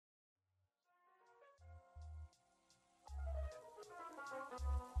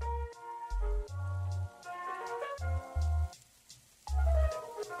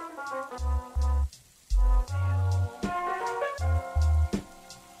Hey,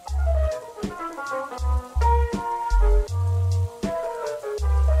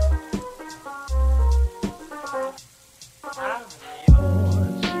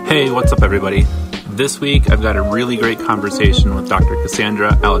 what's up, everybody? This week, I've got a really great conversation with Dr.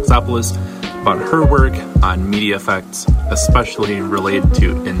 Cassandra Alexopoulos about her work on media effects, especially related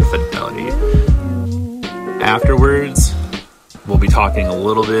to infidelity. Afterwards, we'll be talking a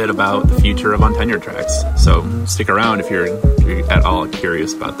little bit about the future of untenured tracks, so stick around if you're at all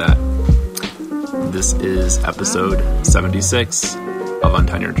curious about that. This is episode 76 of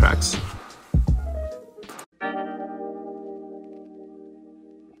Untenured Tracks.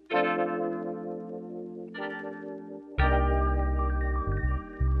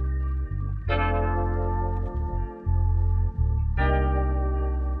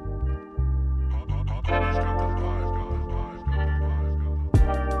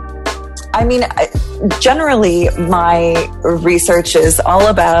 I mean, generally, my research is all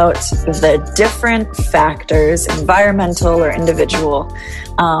about the different factors, environmental or individual,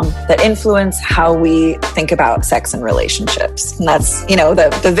 that influence how we think about sex and relationships. And that's,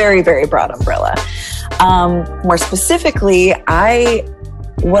 the very, very broad umbrella. More specifically,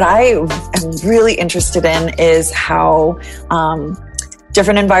 what I am really interested in is how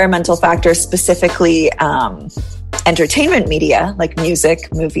different environmental factors, specifically entertainment media like music,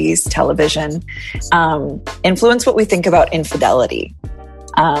 movies, television, influence what we think about infidelity.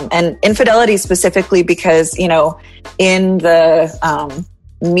 And infidelity specifically because, in the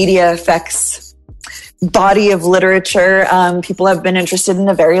media effects body of literature, people have been interested in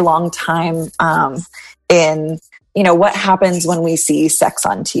a very long time in what happens when we see sex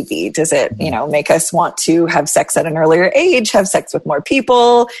on TV? Does it, make us want to have sex at an earlier age, have sex with more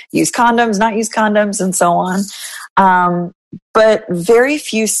people, use condoms, not use condoms, and so on? But very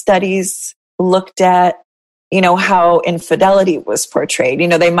few studies looked at, how infidelity was portrayed.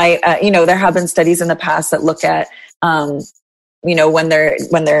 They might, there have been studies in the past that look at, when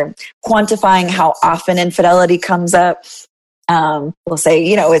they're quantifying how often infidelity comes up. We'll say,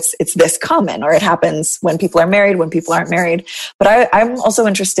 it's this common, or it happens when people are married, when people aren't married. But I'm also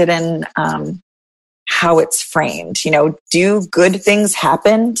interested in how it's framed. Do good things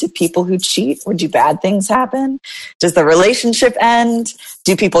happen to people who cheat, or do bad things happen? Does the relationship end?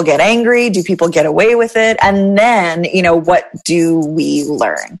 Do people get angry? Do people get away with it? And then, what do we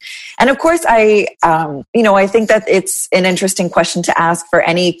learn? And of course, I think that it's an interesting question to ask for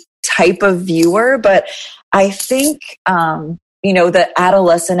any type of viewer, but I think, the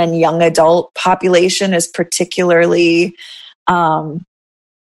adolescent and young adult population is particularly, I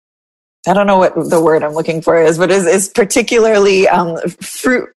don't know what the word I'm looking for is, but is particularly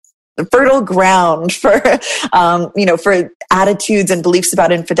fertile ground for, for attitudes and beliefs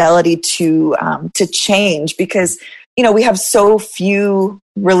about infidelity to change, because, we have so few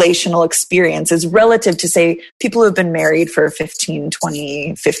relational experiences relative to, say, people who have been married for 15,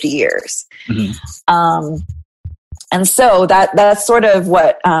 20, 50 years. Mm-hmm. And so that's sort of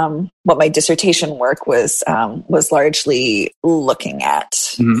what my dissertation work was largely looking at.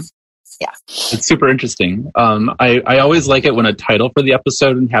 Mm-hmm. Yeah. It's super interesting. I always like it when a title for the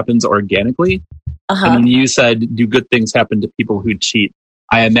episode happens organically. Uh-huh. And when you said, do good things happen to people who cheat?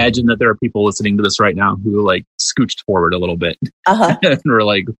 I imagine that there are people listening to this right now who scooched forward a little bit. Uh-huh. And were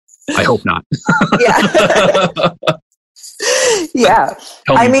like, I hope not. Yeah. Yeah.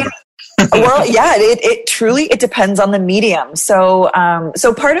 Well, yeah, it truly depends on the medium. So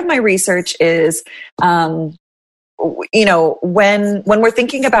part of my research is, when we're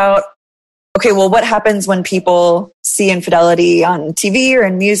thinking about, okay, well, what happens when people see infidelity on TV or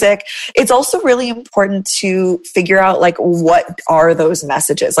in music? It's also really important to figure out, what are those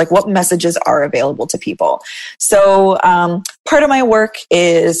messages? What messages are available to people? So, part of my work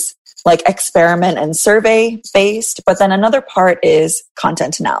is experiment and survey based, but then another part is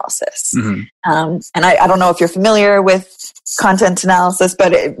content analysis. Mm-hmm. And I don't know if you're familiar with content analysis,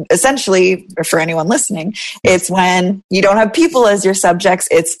 but essentially, for anyone listening, it's when you don't have people as your subjects,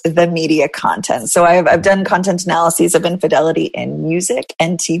 it's the media content. So I've done content analyses of infidelity in music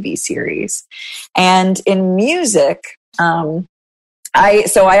and TV series. And in music, I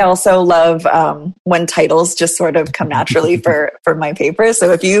also love when titles just sort of come naturally for my paper.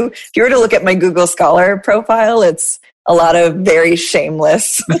 So if you were to look at my Google Scholar profile, it's a lot of very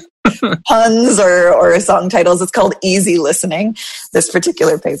shameless puns or song titles. It's called Easy Listening, this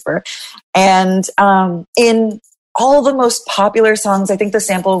particular paper. And in all the most popular songs, I think the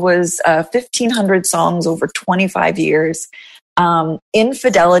sample was 1,500 songs over 25 years.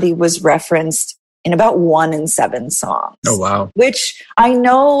 Infidelity was referenced in about 1 in 7 songs. Oh, wow. Which I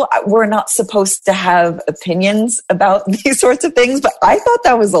know we're not supposed to have opinions about these sorts of things, but I thought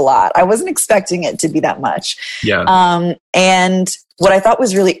that was a lot. I wasn't expecting it to be that much. Yeah. And what I thought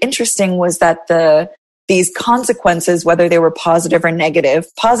was really interesting was that these consequences, whether they were positive or negative,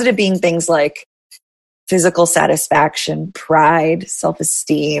 positive being things like physical satisfaction, pride,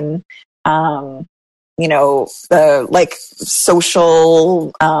 self-esteem, like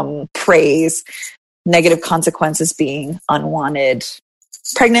social praise, negative consequences being unwanted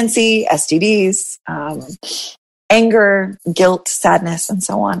pregnancy, STDs, anger, guilt, sadness, and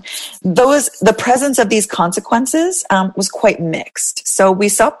so on. The presence of these consequences was quite mixed. So we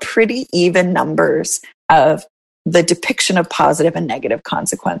saw pretty even numbers of the depiction of positive and negative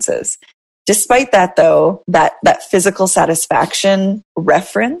consequences. Despite that, though, that physical satisfaction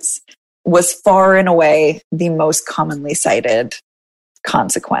reference was far and away the most commonly cited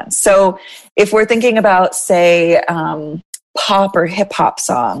consequence. So if we're thinking about, say, pop or hip hop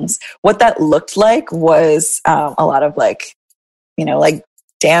songs, what that looked like was a lot of like,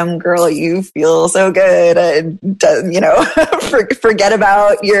 damn girl, you feel so good. Forget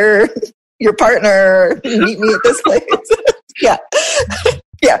about your partner. Meet me at this place. Yeah.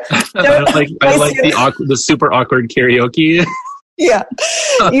 Yeah. I like the super awkward karaoke. Yeah.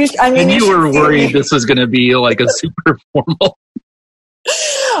 You were worried this was going to be like a super formal.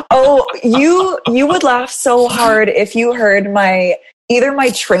 Oh, you would laugh so hard if you heard either my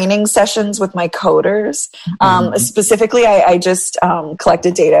training sessions with my coders. Specifically, I just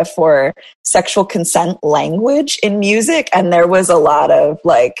collected data for sexual consent language in music. And there was a lot of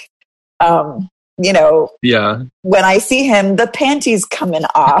like, yeah, when I see him, the panties coming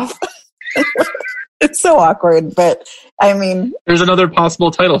off. It's so awkward, but I mean, there's another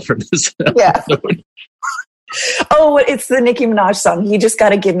possible title for this. Yeah. Oh, it's the Nicki Minaj song. You just got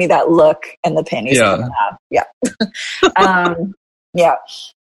to give me that look and the panties coming off. Yeah. Yeah.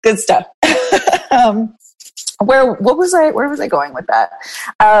 Good stuff. Where was I going with that?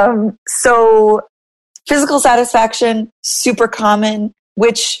 So physical satisfaction, super common,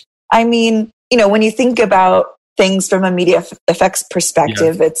 which, I mean, when you think about things from a media effects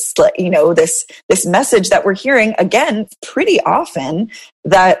perspective, it's like, this message that we're hearing again pretty often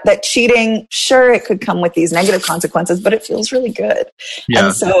that cheating, sure, it could come with these negative consequences, but it feels really good. Yeah.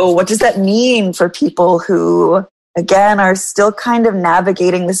 And so what does that mean for people who, again, are still kind of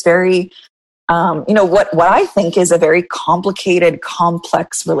navigating this very, what I think is a very complicated,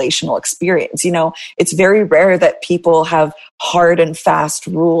 complex relational experience. It's very rare that people have hard and fast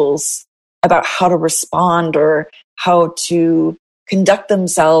rules about how to respond or how to conduct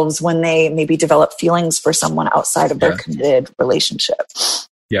themselves when they maybe develop feelings for someone outside of their committed relationship.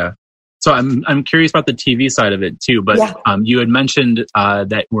 Yeah. So I'm curious about the TV side of it too, but you had mentioned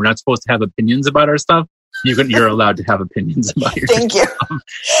that we're not supposed to have opinions about our stuff. You're allowed to have opinions about your Thank you.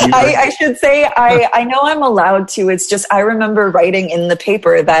 I should say I know I'm allowed to. It's just I remember writing in the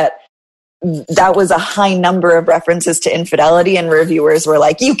paper that was a high number of references to infidelity, and reviewers were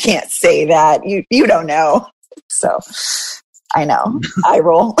like, you can't say that. You don't know. So I know. Eye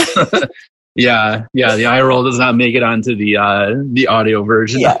roll. Yeah. The eye roll does not make it onto the audio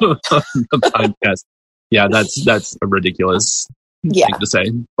version of the podcast. Yeah, that's a ridiculous thing to say.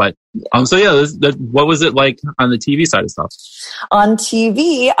 But what was it like on the TV side of stuff? On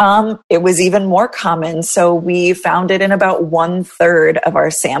TV, it was even more common. So we found it in about 1/3 of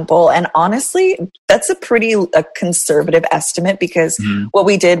our sample. And honestly, that's a conservative estimate, because what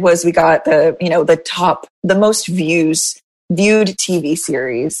we did was we got the most viewed TV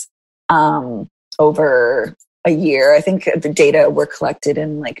series over a year. I think the data were collected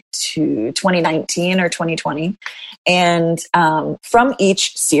in like 2019 or 2020. And from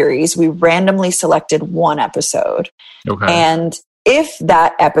each series, we randomly selected one episode. Okay. And if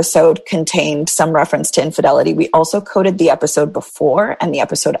that episode contained some reference to infidelity, we also coded the episode before and the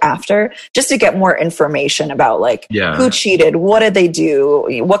episode after, just to get more information about who cheated, what did they do,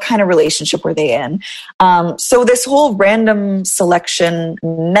 what kind of relationship were they in. So this whole random selection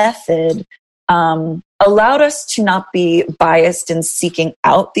method allowed us to not be biased in seeking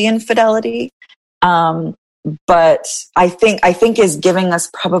out the infidelity, but I think is giving us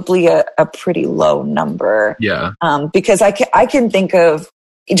probably a pretty low number. Yeah. Because I can think of,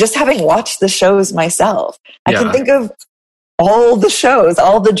 just having watched the shows myself, I can think of all the shows,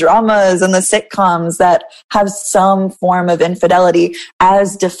 all the dramas and the sitcoms that have some form of infidelity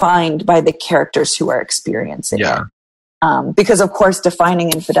as defined by the characters who are experiencing it. Because of course,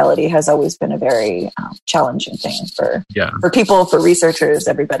 defining infidelity has always been a very challenging thing for people, for researchers,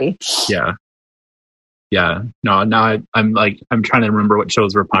 everybody. Yeah. No, now I'm trying to remember what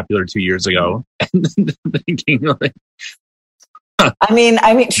shows were popular 2 years ago. thinking like, I mean,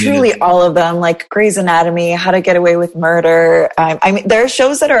 truly all of them, like Grey's Anatomy, How to Get Away with Murder. I mean, there are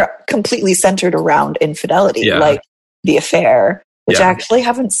shows that are completely centered around infidelity, like The Affair, which I actually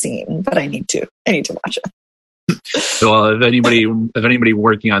haven't seen, but I need to watch it. Well, if anybody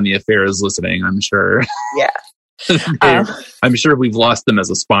working on The Affair is listening, I'm sure. Yeah. I'm sure we've lost them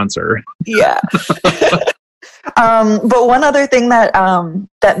as a sponsor. Yeah. But one other thing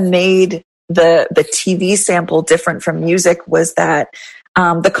that made the TV sample different from music was that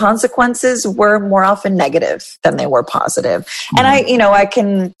the consequences were more often negative than they were positive. And I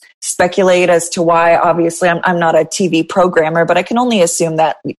can speculate as to why. Obviously, I'm not a TV programmer, but I can only assume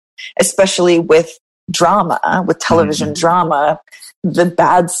that, especially with drama, with television drama, the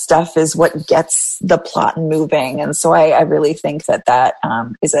bad stuff is what gets the plot moving. And so I really think that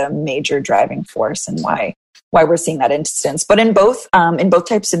is a major driving force and why we're seeing that instance. But in both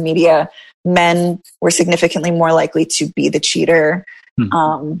types of media, men were significantly more likely to be the cheater,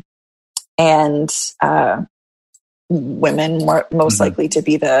 and women were most likely to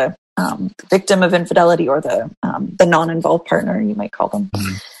be the victim of infidelity, or the non-involved partner, you might call them.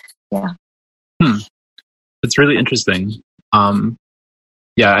 Yeah. It's really interesting.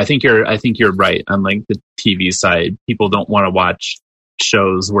 Yeah, I think you're right. On like the TV side, people don't want to watch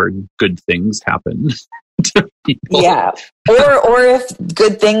shows where good things happen to people. Yeah. Or if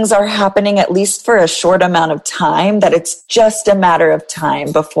good things are happening, at least for a short amount of time, that it's just a matter of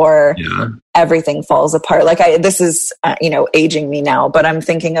time before everything falls apart. Like this is, aging me now, but I'm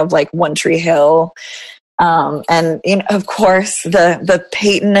thinking of like One Tree Hill. And of course the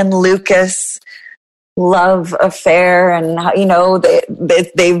Peyton and Lucas love affair, and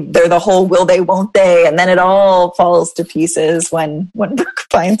they're the whole will they won't they, and then it all falls to pieces when Brooke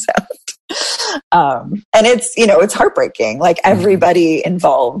finds out. And it's heartbreaking. Like everybody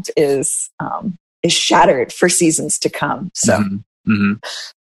involved is shattered for seasons to come. So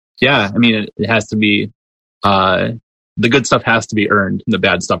yeah, I mean it has to be the good stuff has to be earned and the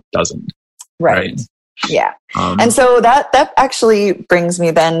bad stuff doesn't. Right. Yeah. And so that actually brings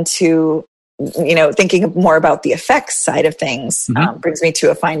me then to thinking more about the effects side of things, brings me to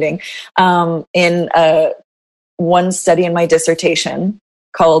a finding in one study in my dissertation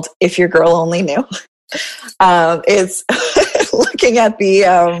called "If Your Girl Only Knew." It's looking at we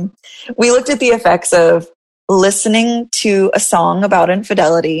looked at the effects of listening to a song about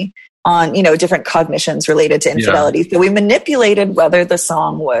infidelity on, different cognitions related to infidelity. So we manipulated whether the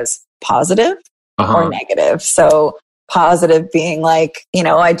song was positive or negative. So positive being like,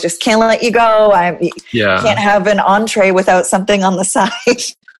 I just can't let you go. Can't have an entree without something on the side,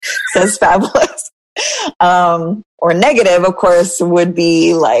 says Fabulous. Or negative, of course, would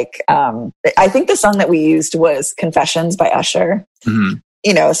be like, I think the song that we used was Confessions by Usher.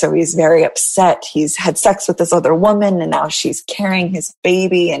 So he's very upset. He's had sex with this other woman and now she's carrying his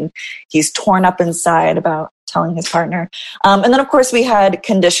baby and he's torn up inside about telling his partner. And then of course we had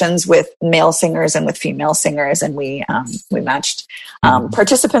conditions with male singers and with female singers, and we matched.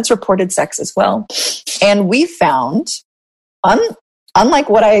 Participants reported sex as well. And we found, unlike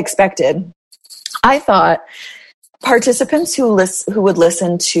what I expected, I thought participants who would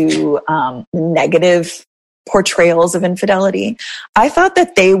listen to negative portrayals of infidelity, I thought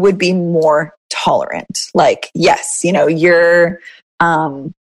that they would be more tolerant. Like, yes,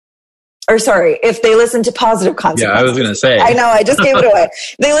 if they listen to positive consequences. Yeah, I was going to say. I know, I just gave it away.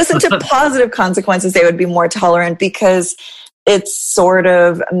 They listen to positive consequences, they would be more tolerant because it's sort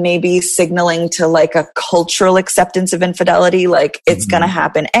of maybe signaling to like a cultural acceptance of infidelity. Like it's going to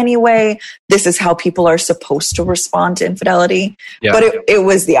happen anyway. This is how people are supposed to respond to infidelity. Yeah. But it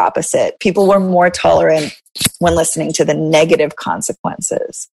was the opposite. People were more tolerant when listening to the negative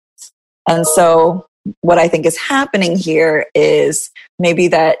consequences. And so what I think is happening here is maybe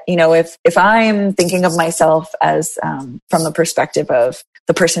that, if I'm thinking of myself as from the perspective of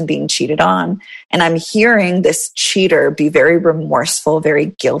the person being cheated on, and I'm hearing this cheater be very remorseful,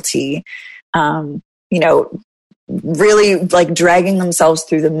 very guilty, really like dragging themselves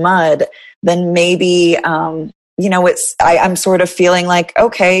through the mud, then maybe, I'm sort of feeling like,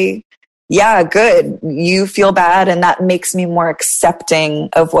 okay, yeah, good. You feel bad. And that makes me more accepting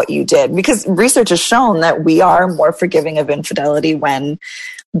of what you did, because research has shown that we are more forgiving of infidelity when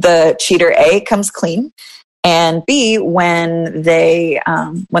the cheater A comes clean, and B, when they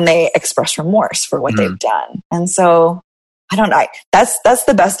express remorse for what they've done. And so I don't know. That's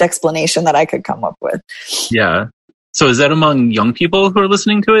the best explanation that I could come up with. Yeah. So is that among young people who are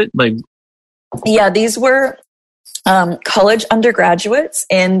listening to it? Like, yeah, these were college undergraduates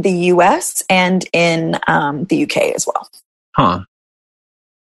in the US and in the UK as well. Huh.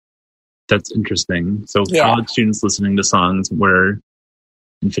 That's interesting. So college students listening to songs where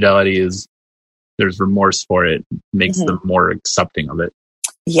infidelity there's remorse for it, makes them more accepting of it.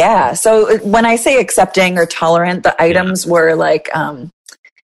 Yeah. So when I say accepting or tolerant, the items were like,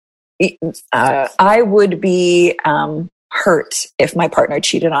 I would be hurt if my partner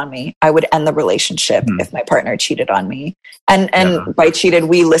cheated on me. I would end the relationship if my partner cheated on me. And by cheated,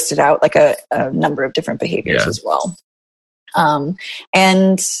 we listed out like a number of different behaviors as well. Then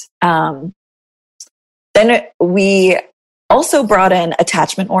we also brought in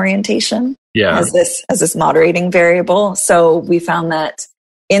attachment orientation as this moderating variable. So we found that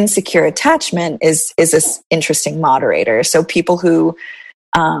insecure attachment is this interesting moderator. So people who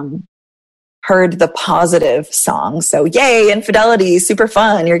heard the positive song, so yay, infidelity, super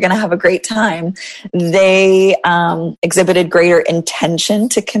fun, you're going to have a great time, they exhibited greater intention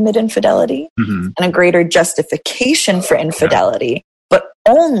to commit infidelity and a greater justification for infidelity, but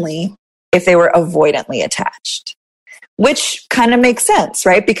only if they were avoidantly attached. Which kind of makes sense,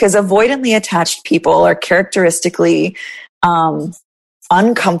 right? Because avoidantly attached people are characteristically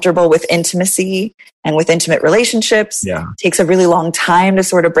uncomfortable with intimacy and with intimate relationships. Takes a really long time to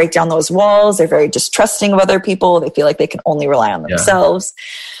sort of break down those walls. They're very distrusting of other people. They feel like they can only rely on themselves.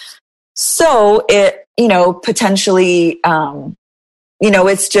 So it, potentially,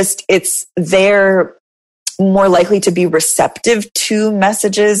 they're more likely to be receptive to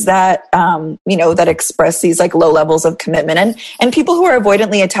messages that, that express these like low levels of commitment. And people who are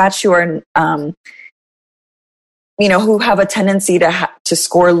avoidantly attached, who are, who have a tendency to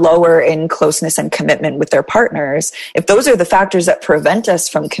score lower in closeness and commitment with their partners, if those are the factors that prevent us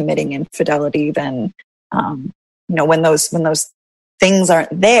from committing infidelity, then, when those things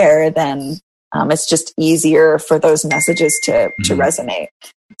aren't there, then it's just easier for those messages to resonate.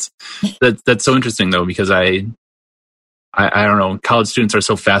 That's so interesting though, because I don't know, college students are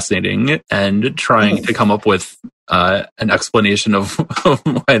so fascinating, and trying to come up with an explanation of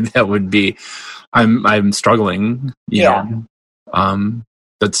why that would be. I'm struggling. That's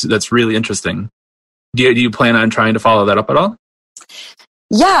really interesting. Do you plan on trying to follow that up at all?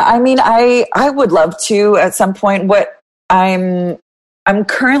 Yeah, I mean, I would love to at some point. What I'm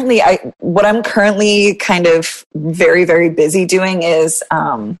currently kind of very, very busy doing is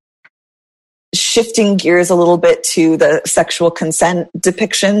shifting gears a little bit to the sexual consent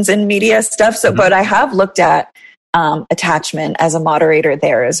depictions in media stuff. So, but I have looked at attachment as a moderator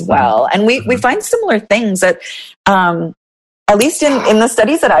there as well. And we find similar things that, at least in the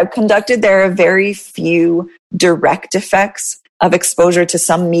studies that I've conducted, there are very few direct effects of exposure to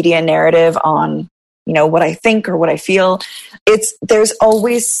some media narrative on, what I think or what I feel. There's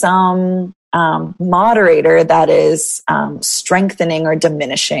always some moderator that is strengthening or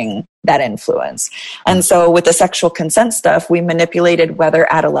diminishing that influence. And so with the sexual consent stuff, we manipulated whether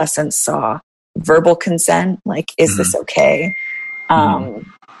adolescents saw verbal consent, like, is this okay?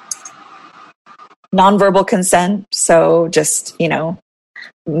 Nonverbal consent, so just,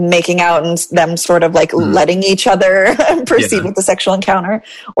 making out and them sort of like letting each other proceed with the sexual encounter,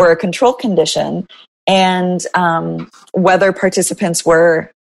 or a control condition, and whether participants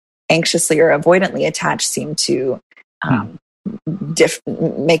were anxiously or avoidantly attached seemed to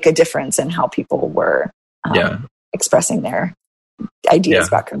make a difference in how people were expressing their ideas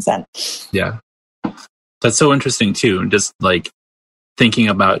about consent. Yeah. That's so interesting too. Just like thinking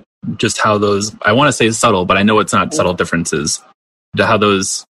about just how those, I want to say subtle, but I know it's not subtle differences, to how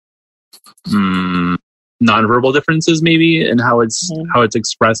those nonverbal differences maybe, and how it's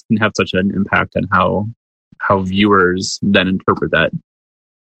expressed can have such an impact on how viewers then interpret that.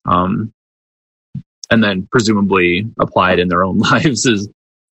 And then presumably applied in their own lives is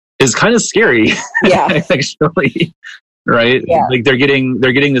kind of scary. Yeah. Actually. Right? Yeah. Like they're getting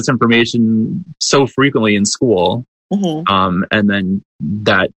this information so frequently in school. And then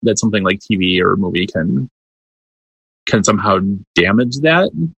that something like TV or movie can somehow damage that.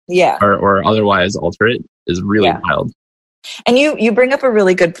 Yeah. Or otherwise alter it is really wild. And you bring up a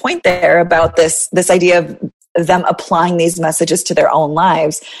really good point there about this idea of them applying these messages to their own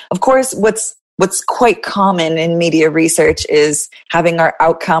lives. Of course, what's quite common in media research is having our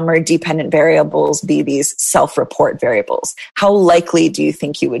outcome or dependent variables be these self-report variables. How likely do you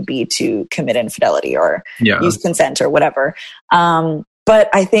think you would be to commit infidelity or use consent or whatever? But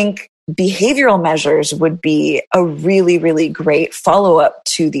I think behavioral measures would be a really, really great follow-up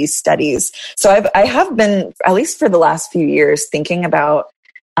to these studies. So I have been, at least for the last few years, thinking about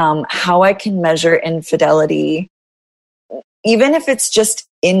how I can measure infidelity, even if it's just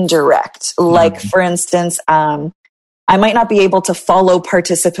indirect. Like, for instance, I might not be able to follow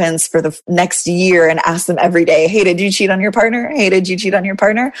participants for the next year and ask them every day, hey, did you cheat on your partner? Hey, did you cheat on your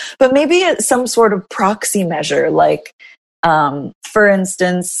partner? But maybe it's some sort of proxy measure. Like, for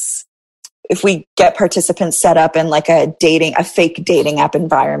instance, if we get participants set up in like a fake dating app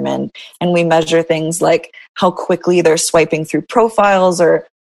environment, and we measure things like how quickly they're swiping through profiles, or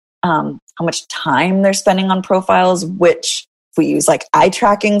how much time they're spending on profiles, which if we use like eye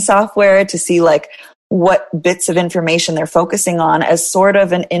tracking software to see like what bits of information they're focusing on as sort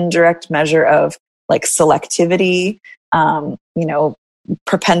of an indirect measure of like selectivity,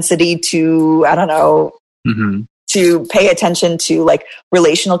 propensity to, I don't know, to pay attention to like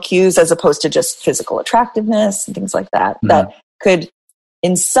relational cues as opposed to just physical attractiveness and things like that, that could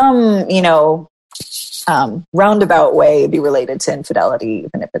in some, roundabout way be related to infidelity,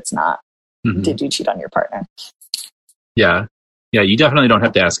 even if it's not, did you cheat on your partner? Yeah. Yeah. You definitely don't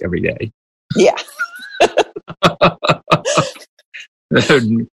have to ask every day. Yeah.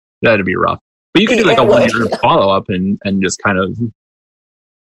 That'd be rough. But you could do like a 1-year follow-up and just kind of,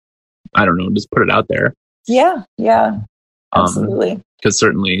 I don't know, just put it out there. Yeah. Absolutely. Because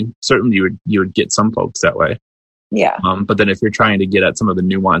certainly you would get some folks that way. Yeah. But then if you're trying to get at some of the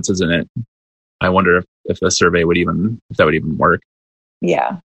nuances in it, I wonder if a survey would even work.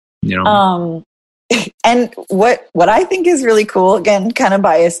 Yeah. And what I think is really cool, again, kind of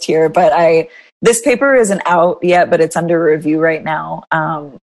biased here, but this paper isn't out yet, but it's under review right now.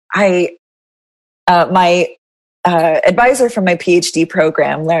 My advisor from my PhD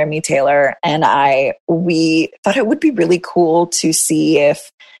program, Laramie Taylor, and we thought it would be really cool to see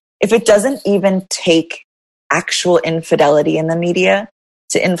if it doesn't even take actual infidelity in the media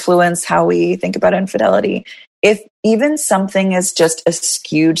to influence how we think about infidelity, if even something is just a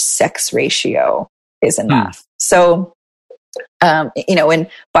skewed sex ratio is enough. So, in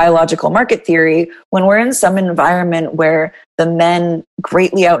biological market theory, when we're in some environment where the men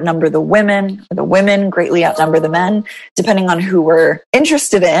greatly outnumber the women, or the women greatly outnumber the men, depending on who we're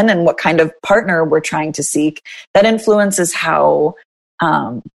interested in and what kind of partner we're trying to seek, that influences how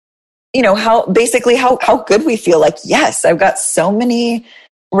good we feel. Like, yes, I've got so many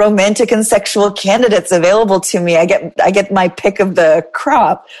romantic and sexual candidates available to me. I get my pick of the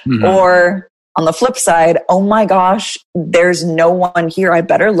crop. Or on the flip side, oh my gosh, there's no one here. I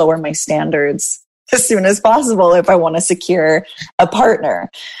better lower my standards as soon as possible if I want to secure a partner.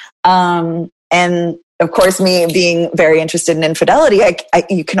 And of course, me being very interested in infidelity,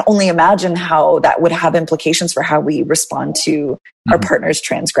 you can only imagine how that would have implications for how we respond to our partner's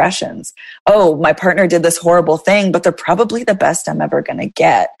transgressions. Oh, my partner did this horrible thing, but they're probably the best I'm ever going to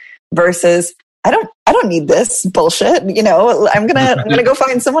get. Versus, I don't need this bullshit. I'm gonna go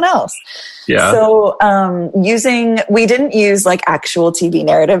find someone else. Yeah. So, we didn't use like actual TV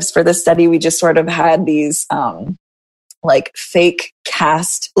narratives for this study. We just sort of had these, like fake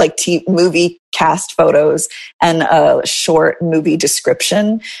cast, like movie cast photos and a short movie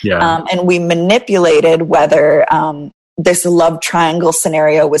description. Yeah. And we manipulated whether, this love triangle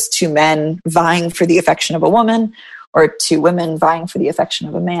scenario was two men vying for the affection of a woman or two women vying for the affection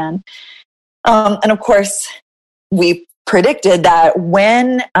of a man. And of course, we predicted that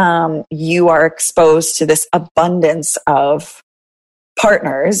when you are exposed to this abundance of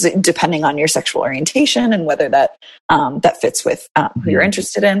partners, depending on your sexual orientation and whether that fits with who you're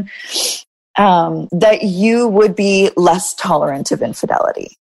interested in, that you would be less tolerant of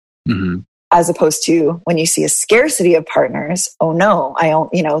infidelity. As opposed to when you see a scarcity of partners, oh no,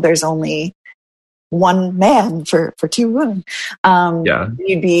 there's only one man for two women.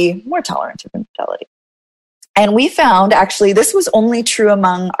 You'd be more tolerant of infidelity. And we found, actually, this was only true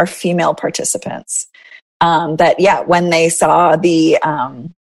among our female participants, that when they saw the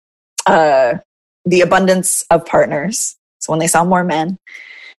abundance of partners, so when they saw more men,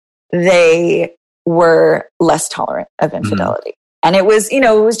 they were less tolerant of infidelity. And it was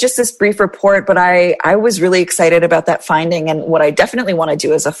just this brief report, but I was really excited about that finding. And what I definitely want to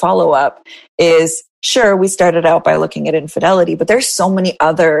do as a follow-up is, sure, we started out by looking at infidelity, but there's so many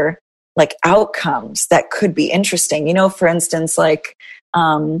other like outcomes that could be interesting. For instance, like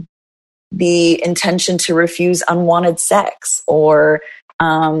the intention to refuse unwanted sex, or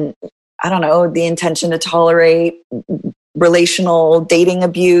the intention to tolerate relational dating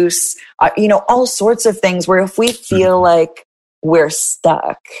abuse, all sorts of things where if we feel like we're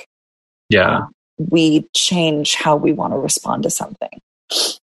stuck, we change how we want to respond to something.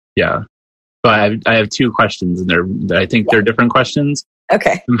 Yeah. But I have two questions, and I think they're different questions.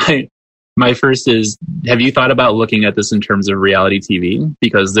 Okay. My first is, have you thought about looking at this in terms of reality TV?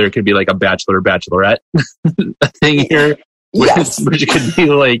 Because there could be like a Bachelor, Bachelorette thing here. which could be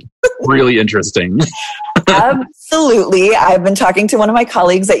like really interesting. Absolutely. I've been talking to one of my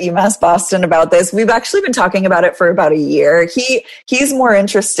colleagues at UMass Boston about this. We've actually been talking about it for about a year. He's more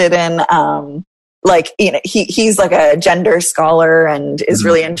interested in, he's like a gender scholar and is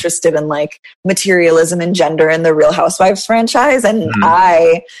really interested in like materialism and gender in the Real Housewives franchise. And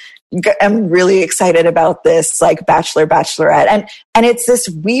I am really excited about this, like Bachelor, Bachelorette. And it's this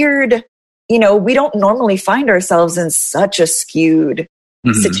weird, we don't normally find ourselves in such a skewed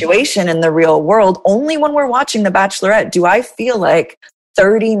situation in the real world. Only when we're watching The Bachelorette do I feel like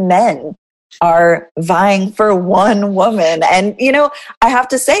 30 men are vying for one woman. And, I have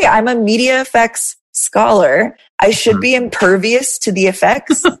to say, I'm a media effects scholar. I should be impervious to the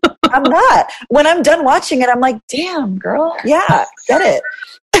effects. I'm not. When I'm done watching it, I'm like, damn, girl. Yeah, get it.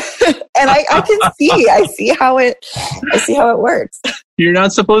 And I see how it works. You're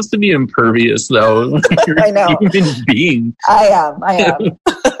not supposed to be impervious, though. You're I know. A human being. I am.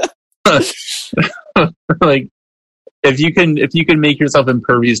 Like, if you can make yourself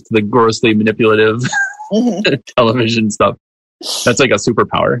impervious to the grossly manipulative television stuff, that's like a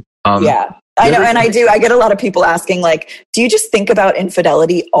superpower. Yeah, I know, and I do. I get a lot of people asking, like, "Do you just think about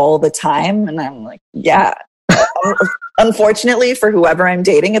infidelity all the time?" And I'm like, "Yeah." Unfortunately, for whoever I'm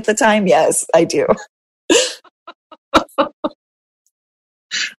dating at the time, yes, I do.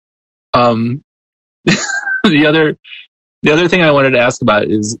 The other thing I wanted to ask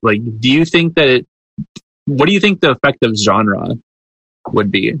about is, like, what do you think the effect of genre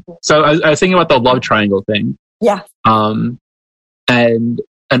would be? So I was thinking about the love triangle thing. Yeah. And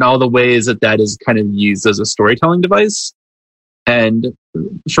all the ways that is kind of used as a storytelling device, and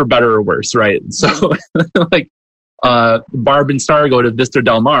for better or worse, right? So like, Barb and Star go to Vista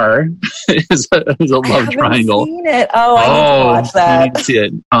Del Mar is a love triangle. Seen it. Oh, I need to watch that. I need to see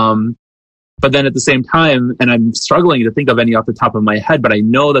it. But then at the same time, and I'm struggling to think of any off the top of my head, but I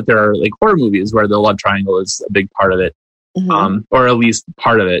know that there are like horror movies where the love triangle is a big part of it, or at least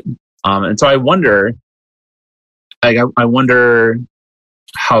part of it. And so I wonder, I wonder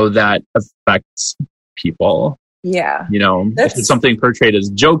how that affects people. Yeah. If it's something portrayed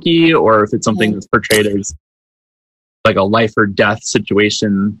as jokey, or if it's something that's portrayed as like a life or death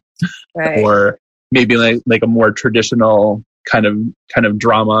situation, right. Or maybe like a more traditional kind of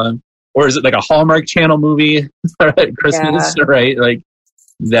drama, or is it like a Hallmark Channel movie at Christmas, right? Like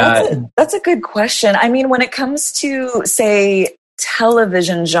that. That's a good question. I mean, when it comes to, say,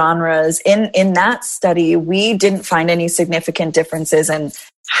 television genres, in that study, we didn't find any significant differences in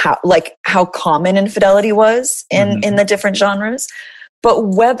how common infidelity was in the different genres. But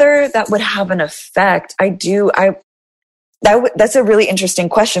whether that would have an effect, that's a really interesting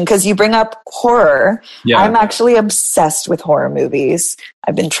question, because you bring up horror. Yeah. I'm actually obsessed with horror movies.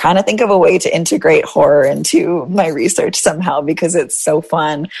 I've been trying to think of a way to integrate horror into my research somehow, because it's so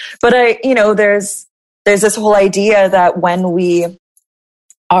fun. But there's this whole idea that when we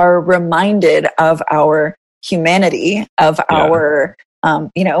are reminded of our humanity, of our,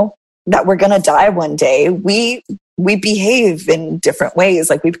 that we're going to die one day, we behave in different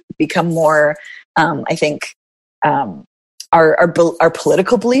ways. Like we become more, I think, our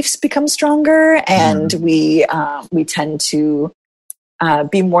political beliefs become stronger, and we tend to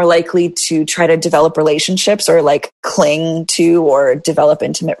be more likely to try to develop relationships, or like cling to or develop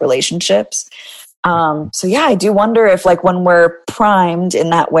intimate relationships. So yeah, I do wonder if, like, when we're primed in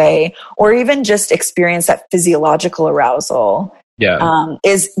that way, or even just experience that physiological arousal,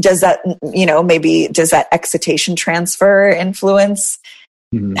 does that excitation transfer influence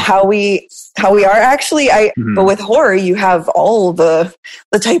how we are actually? But with horror, you have all the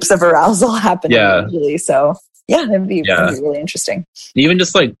types of arousal happening usually. So yeah, that'd be really interesting. Even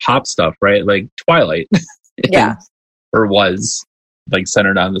just like pop stuff, right? Like Twilight, or was like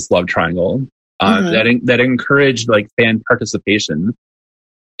centered on this love triangle. That encouraged like fan participation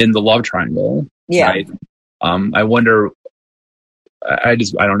in the love triangle. Yeah. Right? I wonder, I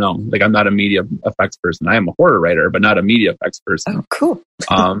don't know. Like, I'm not a media effects person. I am a horror writer, but not a media effects person. Oh, cool.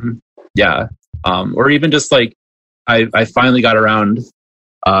 Or even just like, I finally got around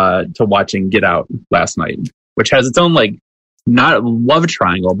to watching Get Out last night, which has its own like, not love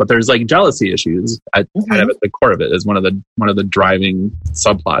triangle, but there's like jealousy issues kind of at the core of it, as one of the driving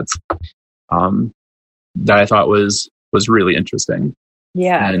subplots. That I thought was really interesting.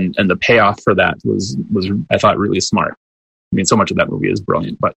 Yeah. And the payoff for that was I thought really smart. I mean, so much of that movie is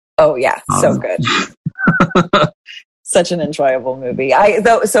brilliant, but oh yeah, so good. Such an enjoyable movie.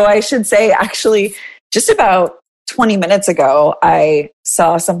 So I should say, actually, just about 20 minutes ago, I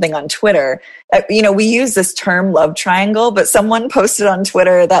saw something on Twitter. We use this term love triangle, but someone posted on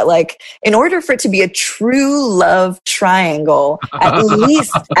Twitter that like, in order for it to be a true love triangle,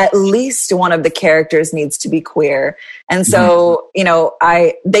 at least one of the characters needs to be queer. And so,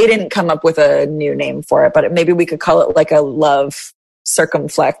 they didn't come up with a new name for it, but maybe we could call it like a love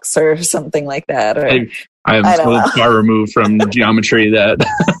circumflex or something like that. Or, I am so far removed from the geometry that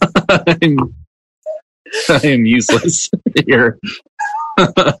I am useless here.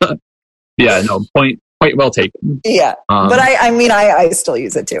 Yeah, no, point well taken. Yeah, but I still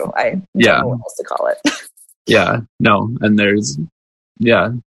use it too. I don't know what else to call it. Yeah, no, and there's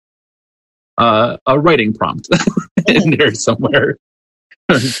a writing prompt in there somewhere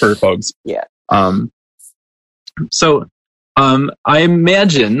for folks. Yeah. So I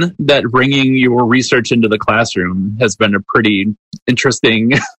imagine that bringing your research into the classroom has been a pretty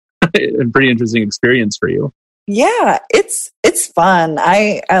interesting experience for you. Yeah, it's fun.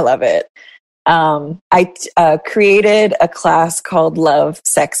 I love it. I created a class called Love,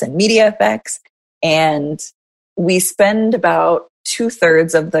 Sex, and Media Effects, and we spend about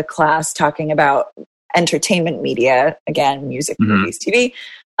 2/3 of the class talking about entertainment media, again, music, movies, TV,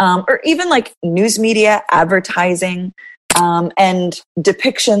 or even like news media, advertising, and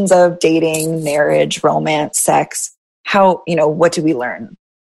depictions of dating, marriage, romance, sex. How, what do we learn?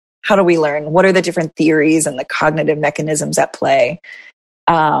 How do we learn? What are the different theories and the cognitive mechanisms at play?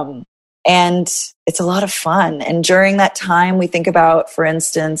 And it's a lot of fun. And during that time, we think about, for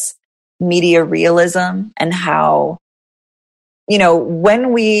instance, media realism and how,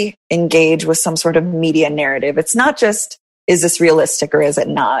 when we engage with some sort of media narrative, it's not just, is this realistic or is it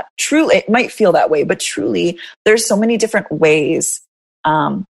not? Truly, it might feel that way, but truly, there's so many different ways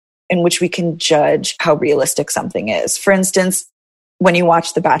in which we can judge how realistic something is. For instance, when you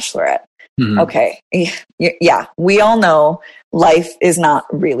watch The Bachelorette, okay, yeah, we all know life is not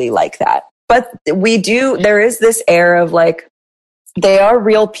really like that. But there is this air of like, they are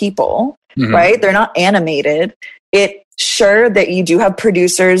real people, right? They're not animated. Sure that you do have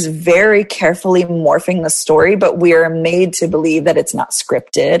producers very carefully morphing the story, but we are made to believe that it's not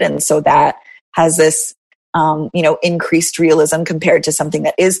scripted. And so that has this, increased realism compared to something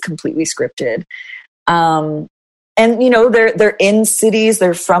that is completely scripted. And, they're in cities,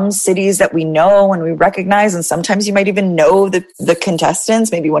 they're from cities that we know and we recognize. And sometimes you might even know the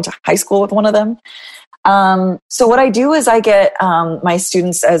contestants, maybe went to high school with one of them. So what I do is I get my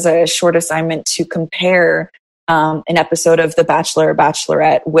students as a short assignment to compare an episode of The Bachelor or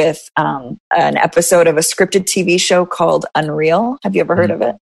Bachelorette with an episode of a scripted TV show called Unreal. Have you ever heard of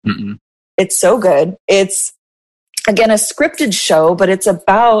it? Mm-mm. It's so good. It's, again, a scripted show, but it's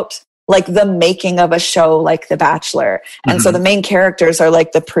about like the making of a show like The Bachelor. And so the main characters are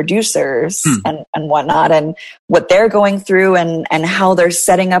like the producers and whatnot, and what they're going through and how they're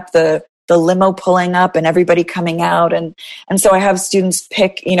setting up the limo pulling up and everybody coming out. And so I have students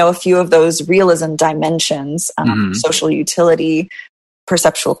pick, a few of those realism dimensions, social utility,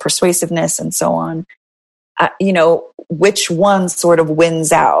 perceptual persuasiveness, and so on. Which one sort of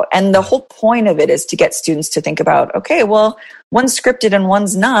wins out. And the whole point of it is to get students to think about, okay, well, one's scripted and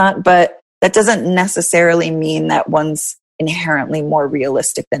one's not, but that doesn't necessarily mean that one's inherently more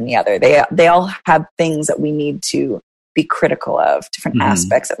realistic than the other. They all have things that we need to be critical of, different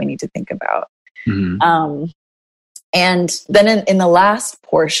aspects that we need to think about. And then in the last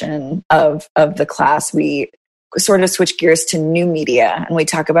portion of the class, we sort of switch gears to new media, and we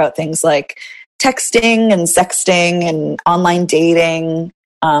talk about things like texting and sexting and online dating,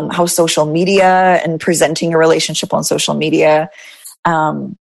 how social media and presenting a relationship on social media,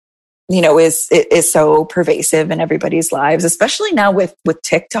 is so pervasive in everybody's lives, especially now with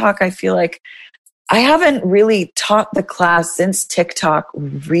TikTok. I feel like I haven't really taught the class since TikTok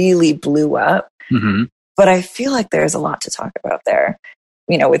really blew up, but I feel like there's a lot to talk about there,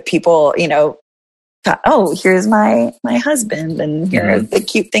 with people, oh, here's my husband, and here are the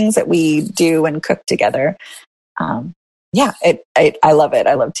cute things that we do and cook together. I love it.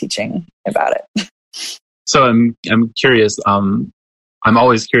 I love teaching about it. So I'm curious. I'm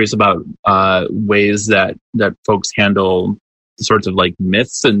always curious about ways that folks handle sorts of like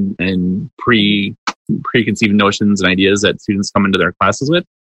myths and preconceived notions and ideas that students come into their classes with.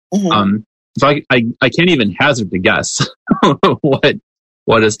 So I can't even hazard to guess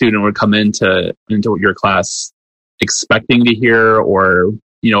what a student would come into your class expecting to hear, or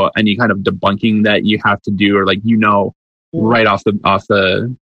any kind of debunking that you have to do, or like right off the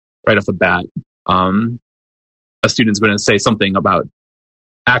bat, a student's going to say something about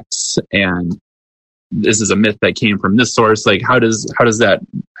X, and this is a myth that came from this source. Like, how does that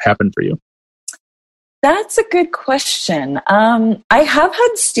happen for you? That's a good question. I have had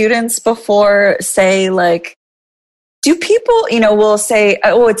students before say, like, do people, will say,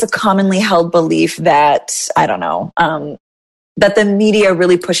 oh, it's a commonly held belief that, I don't know, that the media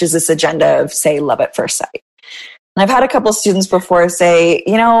really pushes this agenda of, say, love at first sight. And I've had a couple students before say,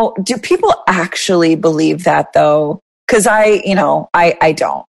 do people actually believe that though? Because I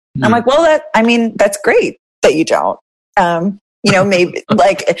don't. Mm. I'm like, well, that's great that you don't. Maybe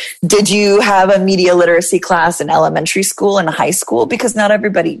like, did you have a media literacy class in elementary school and high school? Because not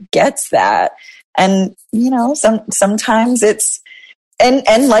everybody gets that. And, sometimes it's,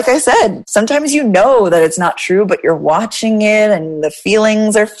 and like I said, sometimes that it's not true, but you're watching it and the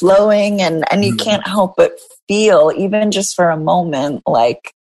feelings are flowing and you can't help but feel, even just for a moment,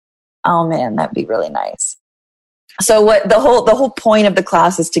 like, oh man, that'd be really nice. So what the whole point of the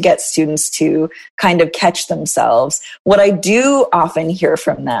class is to get students to kind of catch themselves. What I do often hear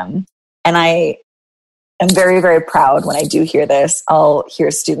from them, and I am very, very proud when I do hear this, I'll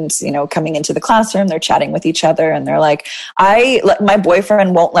hear students, coming into the classroom, they're chatting with each other and they're like, my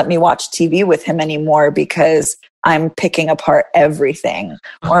boyfriend won't let me watch TV with him anymore because I'm picking apart everything.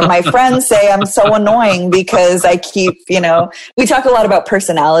 Or my friends say I'm so annoying because I keep, we talk a lot about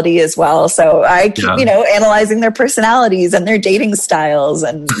personality as well. So I keep, analyzing their personalities and their dating styles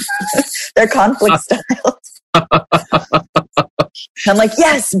and their conflict styles. I'm like,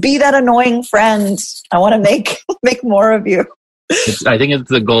 yes, be that annoying friend. I want to make more of you. I think it's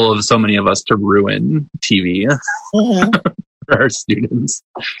the goal of so many of us to ruin TV for our students.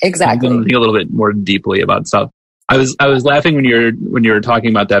 Exactly. I'm think a little bit more deeply about stuff. I was laughing when you were talking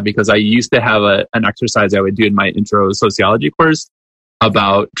about that because I used to have an exercise I would do in my intro sociology course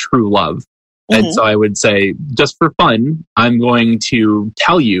about true love. And so I would say, just for fun, I'm going to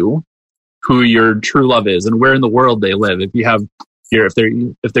tell you who your true love is and where in the world they live. If you have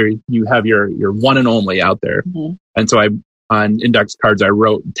you have your one and only out there. And so on index cards, I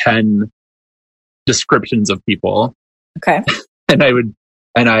wrote 10 descriptions of people. Okay.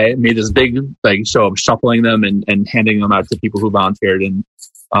 And I made this big show of shuffling them and handing them out to people who volunteered. And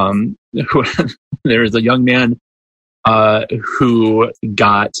there was a young man who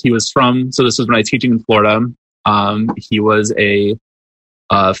was from, so this was when I was teaching in Florida. He was a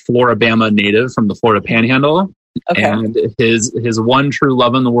Floribama native from the Florida Panhandle. Okay. And his one true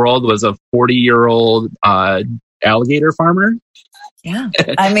love in the world was a 40-year-old alligator farmer. Yeah.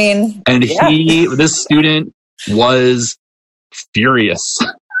 This student was furious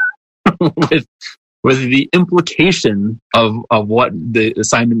with the implication of what the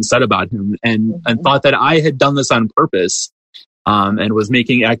assignment said about him and thought that I had done this on purpose and was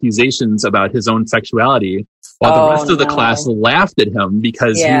making accusations about his own sexuality while the rest of the class laughed at him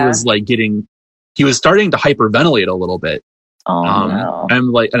because he was starting to hyperventilate a little bit.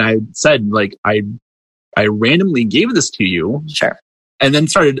 And I said, I randomly gave this to you. Sure. And then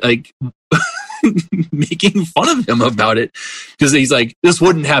started making fun of him about it because he's like, this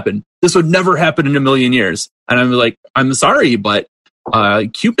wouldn't happen. This would never happen in a million years. And I'm like, I'm sorry, but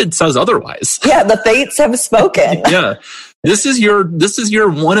Cupid says otherwise. Yeah, the fates have spoken. Yeah. This is your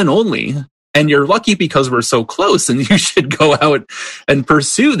one and only. And you're lucky because we're so close, and you should go out and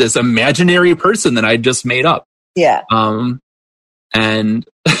pursue this imaginary person that I just made up. Yeah. And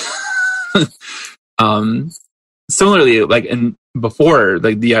similarly, before,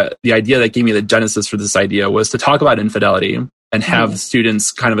 the idea that gave me the genesis for this idea was to talk about infidelity and have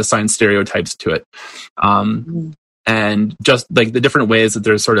students kind of assign stereotypes to it. And just the different ways that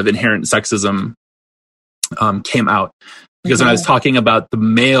there's sort of inherent sexism came out. Because when I was talking about the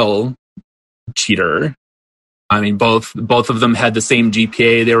male cheater, both of them had the same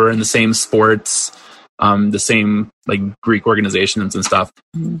GPA. They were in the same sports, the same Greek organizations and stuff.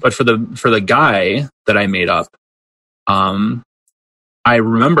 But for the guy that I made up, I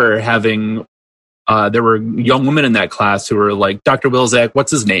remember having there were young women in that class who were like, Dr. Wilczek,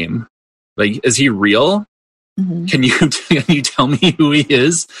 what's his name? Is he real? Can you tell me who he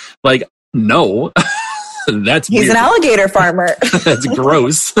is? No. That's he's weird. An alligator farmer. That's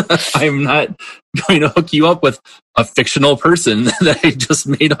gross. I'm not going to hook you up with a fictional person that I just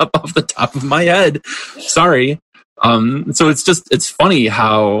made up off the top of my head. Sorry. So it's funny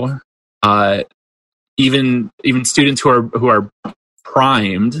how even students who are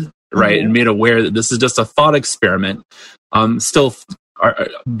primed, right, and made aware that this is just a thought experiment, still are,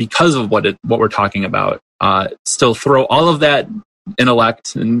 because of what we're talking about, still throw all of that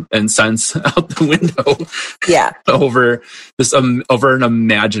intellect and sense out the window. Yeah. over an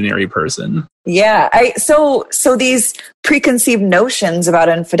imaginary person. Yeah. So these preconceived notions about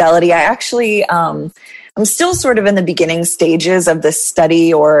infidelity, I actually I'm still sort of in the beginning stages of this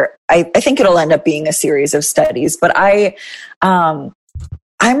study, or I think it'll end up being a series of studies. But I'm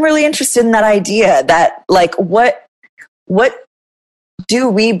really interested in that idea that, like, what do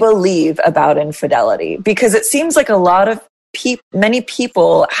we believe about infidelity? Because it seems like a lot of many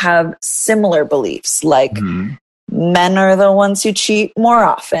people have similar beliefs, like men are the ones who cheat more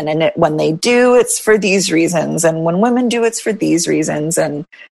often. And when they do, it's for these reasons. And when women do, it's for these reasons. And,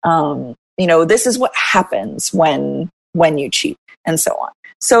 this is what happens when you cheat, and so on.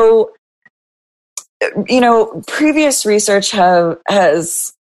 So, previous research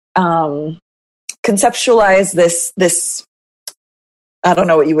has conceptualized this, I don't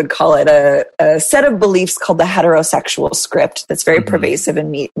know what you would call it, a set of beliefs called the heterosexual script that's very pervasive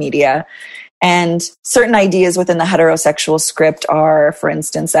in media. And certain ideas within the heterosexual script are, for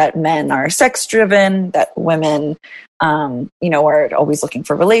instance, that men are sex-driven, that women, are always looking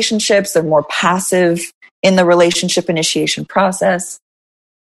for relationships. They're more passive in the relationship initiation process.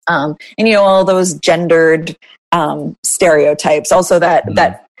 And all those gendered stereotypes. Also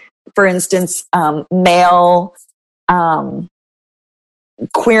that, for instance, male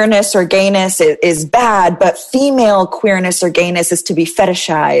queerness or gayness is bad, but female queerness or gayness is to be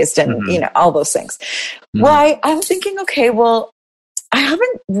fetishized, and all those things. Well, I'm thinking, okay, well, I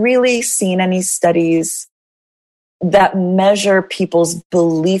haven't really seen any studies that measure people's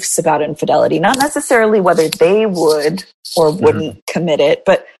beliefs about infidelity, not necessarily whether they would or wouldn't commit it,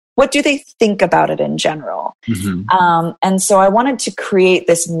 but what do they think about it in general? And so I wanted to create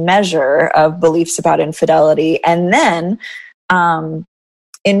this measure of beliefs about infidelity, and then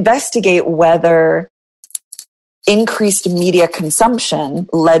investigate whether increased media consumption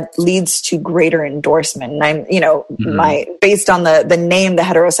leads to greater endorsement. And I'm, based on the name, the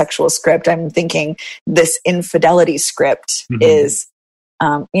heterosexual script, I'm thinking this infidelity script is,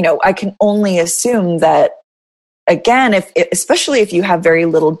 I can only assume that, again, especially if you have very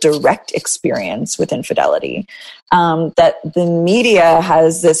little direct experience with infidelity, that the media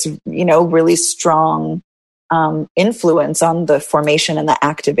has this, really strong influence on the formation and the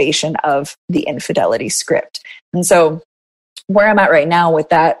activation of the infidelity script. And so where I'm at right now with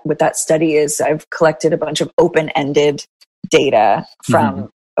that study is I've collected a bunch of open-ended data from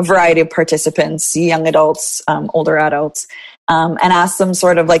a variety of participants, young adults, older adults, and asked them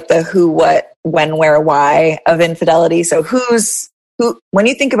sort of like the who, what, when, where, why of infidelity. So when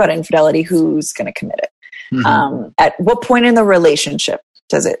you think about infidelity, who's going to commit it? At what point in the relationship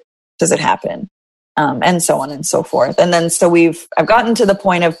does it happen? And so on and so forth. And then, so I've gotten to the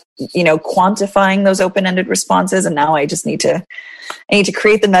point of, quantifying those open-ended responses. And now I need to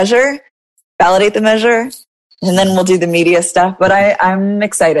create the measure, validate the measure, and then we'll do the media stuff. But I'm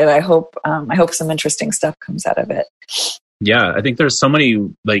excited. I hope some interesting stuff comes out of it. Yeah. I think there's so many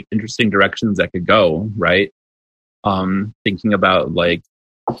like interesting directions that could go, right? Thinking about like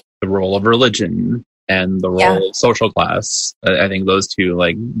the role of religion and the role of social class. I think those are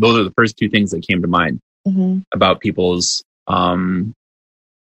the first two things that came to mind about people's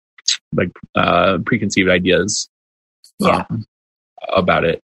preconceived ideas about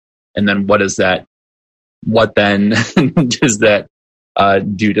it. And then what then does that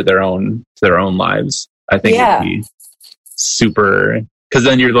do to their own lives? I think it'd be super, because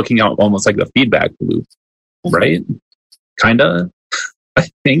then you're looking at almost like the feedback loop, right? Kinda. I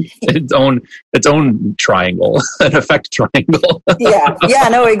think its own triangle, an effect triangle.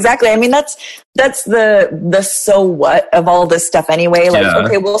 No, exactly. I mean, that's the so what of all this stuff anyway. Like,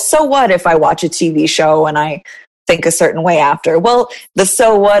 okay, well, so what if I watch a TV show and I think a certain way after? Well, the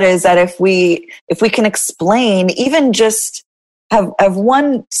so what is that if we can explain, even just have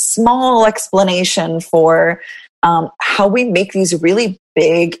one small explanation for how we make these really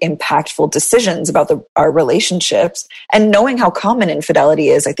big, impactful decisions about our relationships, and knowing how common infidelity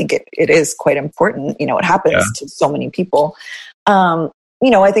is, I think it is quite important. It happens to so many people. I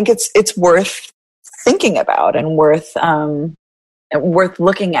think it's worth thinking about and worth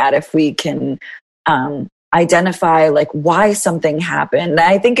looking at if we can identify like why something happened. And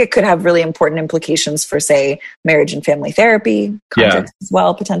I think it could have really important implications for, say, marriage and family therapy context as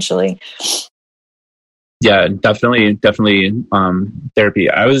well, potentially. Yeah, definitely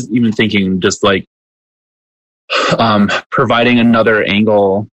therapy. I was even thinking just like providing another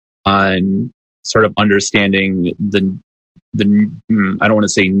angle on sort of understanding the I don't want to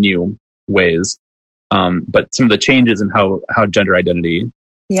say new ways, but some of the changes in how gender identity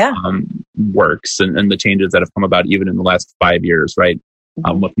works and the changes that have come about even in the last 5 years, right?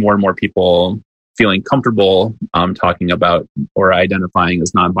 With more and more people feeling comfortable talking about or identifying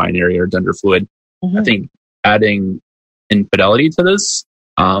as non-binary or gender fluid. I think adding infidelity to this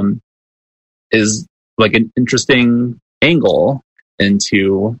is like an interesting angle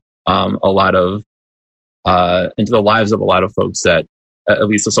into a lot of into the lives of a lot of folks that at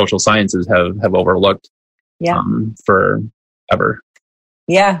least the social sciences have overlooked forever.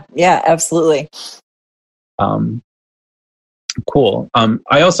 Yeah, absolutely. Cool.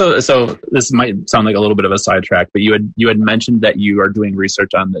 I also, so this might sound like a little bit of a sidetrack, but you had mentioned that you are doing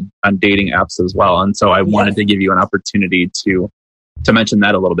research on dating apps as well, and so I wanted to give you an opportunity to mention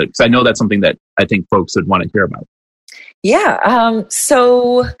that a little bit, because I know that's something that I think folks would want to hear about. Yeah.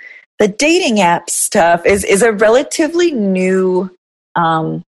 So the dating app stuff is a relatively new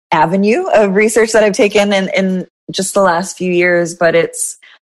avenue of research that I've taken in just the last few years, but it's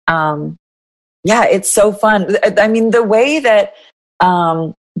it's so fun. I mean, the way that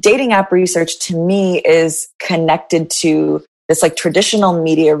dating app research to me is connected to this like traditional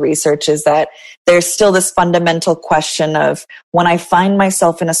media research is that there's still this fundamental question of when I find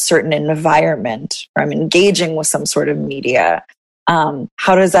myself in a certain environment or I'm engaging with some sort of media,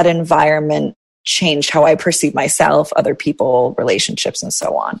 how does that environment change how I perceive myself, other people, relationships, and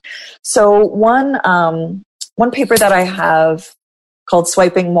so on? So one paper that I have called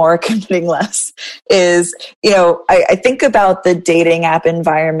Swiping More, Committing Less is, I think about the dating app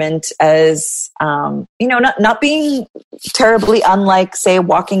environment as, not being terribly unlike, say,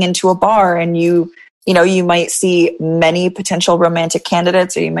 walking into a bar and you might see many potential romantic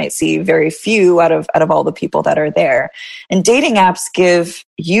candidates, or you might see very few out of all the people that are there. And dating apps give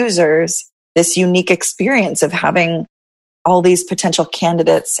users this unique experience of having all these potential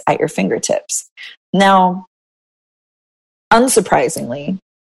candidates at your fingertips. Now, unsurprisingly,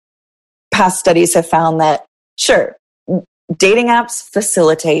 past studies have found that, sure, dating apps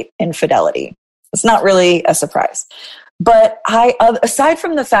facilitate infidelity. It's not really a surprise. But aside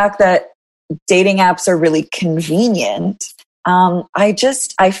from the fact that dating apps are really convenient,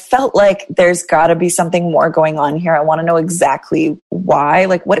 I felt like there's got to be something more going on here. I want to know exactly why,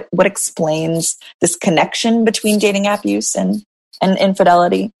 like what explains this connection between dating app use and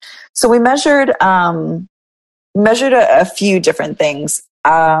infidelity. So we measured a few different things.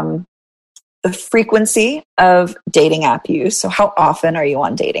 The frequency of dating app use. So how often are you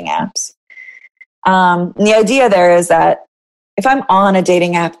on dating apps? And the idea there is that if I'm on a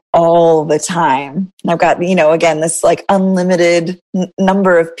dating app all the time, and I've got, again, this like unlimited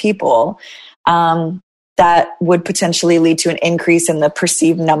number of people, that would potentially lead to an increase in the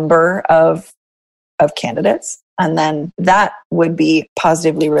perceived number of candidates. And then that would be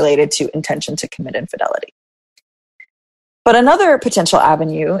positively related to intention to commit infidelity. But another potential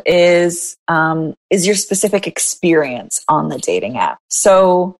avenue is your specific experience on the dating app.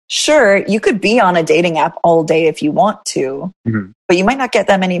 So sure, you could be on a dating app all day if you want to, but you might not get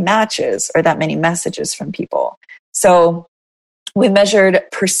that many matches or that many messages from people. So we measured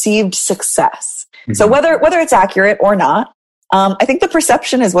perceived success. So whether it's accurate or not, I think the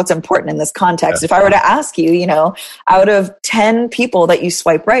perception is what's important in this context. If I were to ask you, out of 10 people that you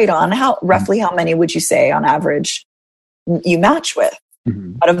swipe right on, roughly how many would you say on average you match with?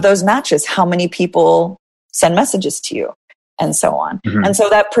 Out of those matches, how many people send messages to you, and so on? And so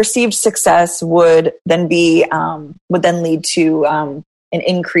that perceived success would then lead to an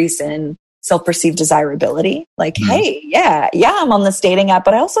increase in self-perceived desirability. Like, hey, I'm on this dating app,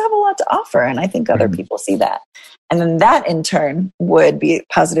 but I also have a lot to offer, and I think other people see that. And then that in turn would be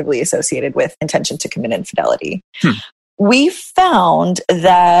positively associated with intention to commit infidelity. We found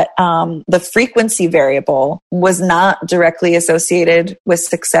that the frequency variable was not directly associated with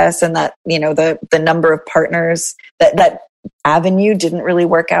success, and that the number of partners, that avenue didn't really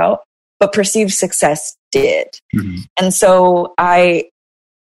work out, but perceived success did. And so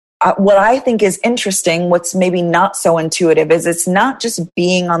what I think is interesting, what's maybe not so intuitive, is it's not just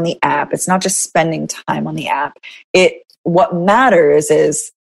being on the app, it's not just spending time on the app. What matters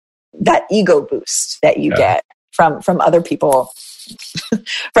is that ego boost that you get from other people,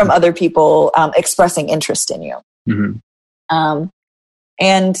 expressing interest in you.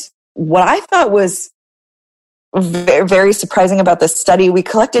 And what I thought was very, very surprising about this study, we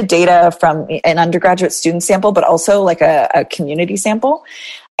collected data from an undergraduate student sample, but also like a community sample.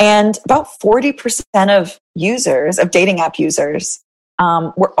 And about 40% of dating app users,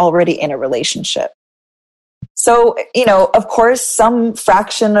 were already in a relationship. So, of course, some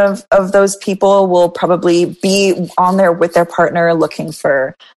fraction of those people will probably be on there with their partner looking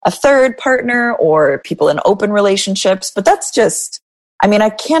for a third partner, or people in open relationships. But that's I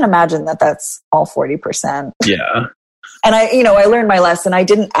can't imagine that that's all 40%. Yeah. And I learned my lesson. I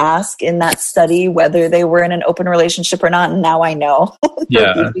didn't ask in that study whether they were in an open relationship or not. And now I know there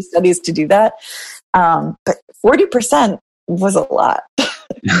are studies to do that. But 40% was a lot.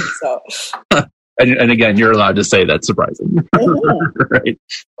 So And again, you're allowed to say that's surprising, right?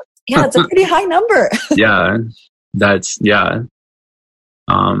 Yeah, it's a pretty high number. Yeah,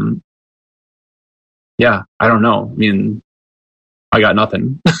 I don't know. I mean, I got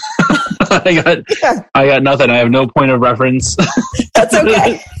nothing. I got nothing. I have no point of reference. That's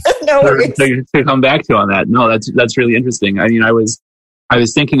okay. No worries. to come back to on that. No, that's really interesting. I mean, I was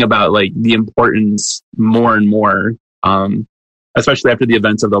thinking about like the importance more and more, especially after the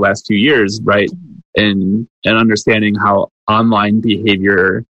events of the last 2 years, right? And understanding how online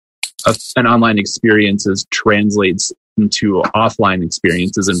behavior and online experiences translates into offline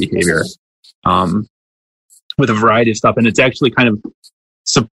experiences and behavior, with a variety of stuff. And it's actually kind of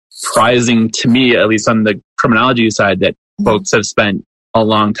surprising to me, at least on the criminology side, that folks have spent a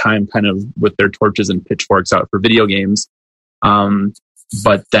long time kind of with their torches and pitchforks out for video games.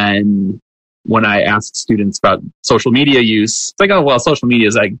 But then when I ask students about social media use, it's like, oh, well, social media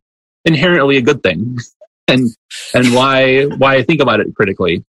is like inherently a good thing. and why I think about it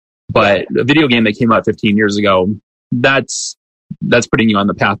critically. But a video game that came out 15 years ago, that's putting you on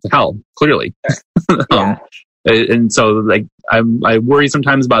the path to hell, clearly. Yeah. And so like I worry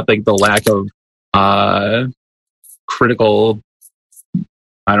sometimes about like the lack of critical,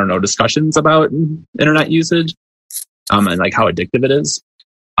 I don't know, discussions about internet usage, and like how addictive it is,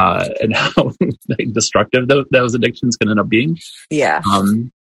 and how like destructive those addictions can end up being. Yeah.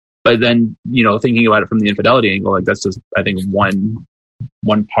 But then, you know, thinking about it from the infidelity angle, like that's just, I think, one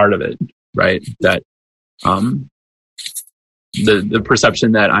part of it, right? That the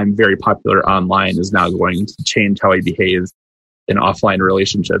perception that I'm very popular online is now going to change how I behave in offline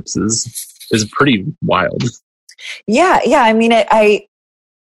relationships is pretty wild. Yeah. I mean,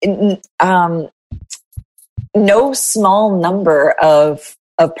 no small number of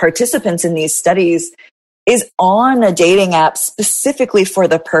participants in these studies is on a dating app specifically for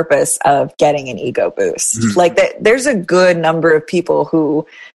the purpose of getting an ego boost. Mm-hmm. Like there's a good number of people who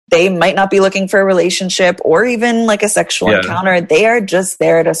they might not be looking for a relationship or even like a sexual encounter. They are just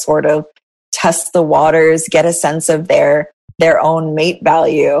there to sort of test the waters, get a sense of their own mate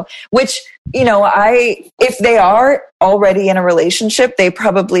value, which, you know, if they are already in a relationship, they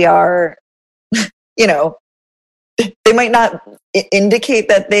probably are, you know, they might not indicate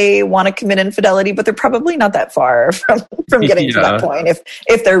that they want to commit infidelity, but they're probably not that far from getting to that point.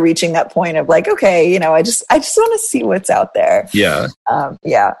 If they're reaching that point of like, okay, you know, I just want to see what's out there. Yeah.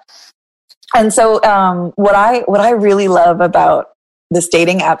 And so, what I really love about this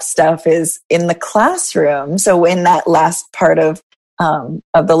dating app stuff is in the classroom. So in that last part of the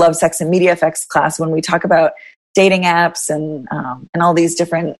Love, Sex, and Media Effects class, when we talk about dating apps and all these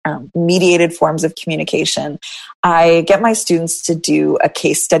different mediated forms of communication, I get my students to do a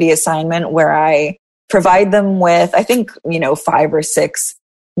case study assignment where I provide them with, I think, 5 or 6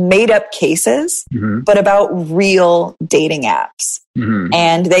 made up cases, but about real dating apps. Mm-hmm.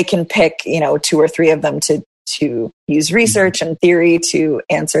 And they can pick, 2 or 3 of them to use research and theory to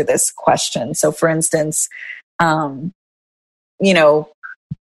answer this question. So for instance,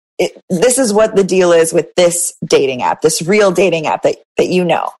 this is what the deal is with this dating app, this real dating app that you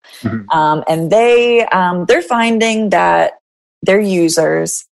know. Mm-hmm. And they're finding that their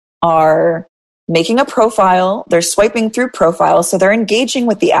users are making a profile, they're swiping through profiles, so they're engaging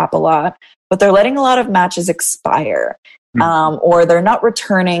with the app a lot, but they're letting a lot of matches expire, or they're not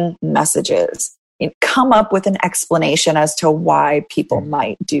returning messages. Come up with an explanation as to why people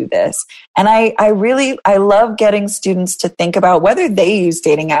might do this. And I love getting students to think about whether they use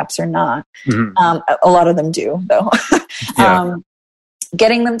dating apps or not. Mm-hmm. A lot of them do, though.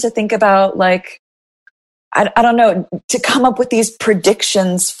 Getting them to think about, like, I don't know, to come up with these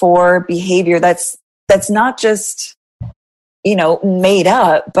predictions for behavior that's not just, made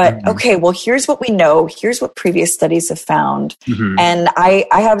up, but okay, well, here's what we know. Here's what previous studies have found. Mm-hmm. And I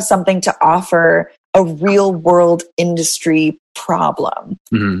have something to offer a real world industry problem.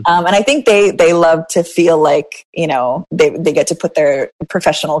 Mm-hmm. And I think they love to feel like, they get to put their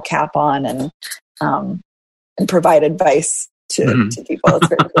professional cap on and provide advice to people. It's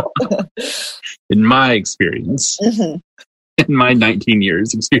very cool. In my experience, in my 19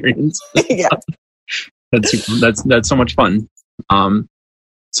 years experience, that's so much fun.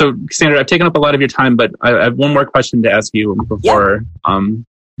 So Cassandra, I've taken up a lot of your time, but I have one more question to ask you before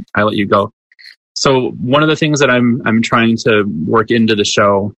I let you go. So one of the things that I'm trying to work into the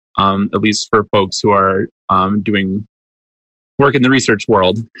show, at least for folks who are doing work in the research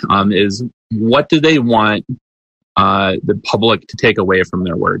world, is what do they want the public to take away from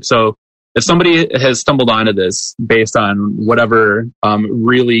their work? So if somebody has stumbled onto this based on whatever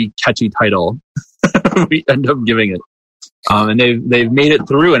really catchy title we end up giving it, And they've made it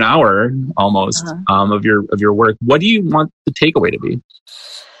through an hour almost of your work. What do you want the takeaway to be?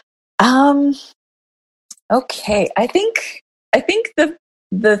 Okay. I think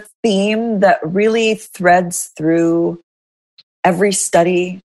the theme that really threads through every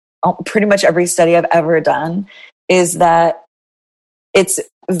study, pretty much every study I've ever done, is that it's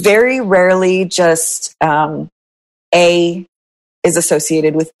very rarely just A is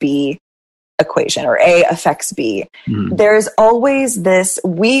associated with B equation, or A affects B. There's always this,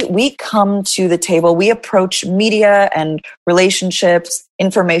 we come to the table, we approach media and relationships,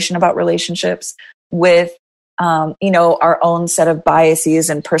 information about relationships with, our own set of biases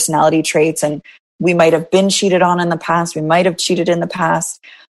and personality traits. And we might have been cheated on in the past. We might have cheated in the past.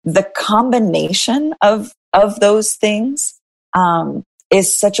 The combination of those things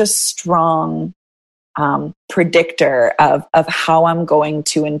is such a strong predictor of how I'm going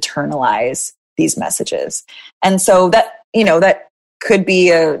to internalize these messages. And so that could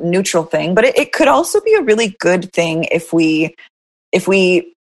be a neutral thing, but it could also be a really good thing if we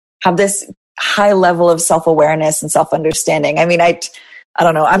have this high level of self-awareness and self-understanding. I mean, I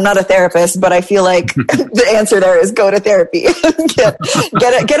don't know, I'm not a therapist, but I feel like the answer there is go to therapy.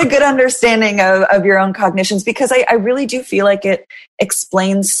 get a good understanding of your own cognitions, because I really do feel like it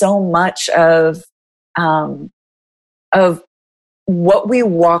explains so much of what we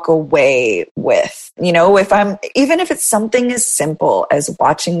walk away with. Even if it's something as simple as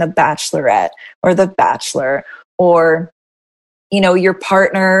watching The Bachelorette or The Bachelor, or, your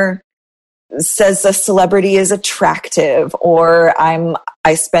partner says a celebrity is attractive, or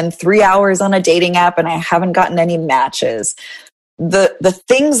I spend 3 hours on a dating app and I haven't gotten any matches. The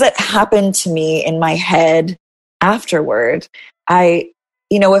things that happen to me in my head afterward,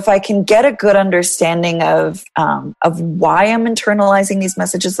 if I can get a good understanding of why I'm internalizing these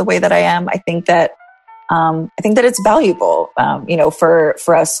messages the way that I am, I think that it's valuable,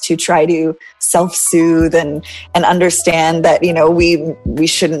 for us to try to self-soothe and understand that, we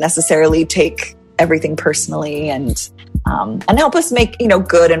shouldn't necessarily take everything personally, and help us make,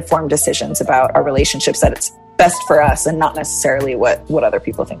 good informed decisions about our relationships, that it's best for us and not necessarily what other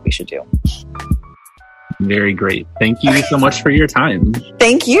people think we should do. Very great. Thank you so much for your time.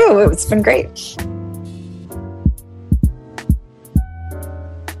 Thank you. It's been great.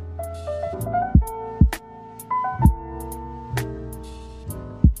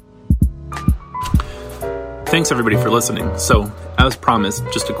 Thanks everybody for listening. So, as promised,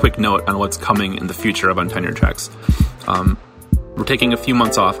 just a quick note on what's coming in the future of Untenured Tracks. We're taking a few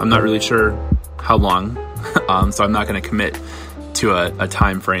months off. I'm not really sure how long, so I'm not going to commit to a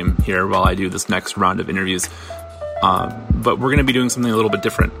time frame here while I do this next round of interviews. But we're going to be doing something a little bit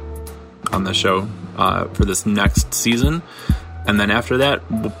different on the show for this next season. And then after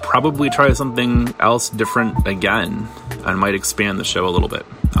that, we'll probably try something else different again and might expand the show a little bit.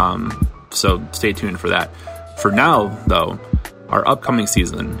 So stay tuned for that. For now, though, our upcoming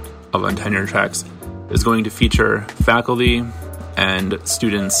season of Untenured Tracks is going to feature faculty and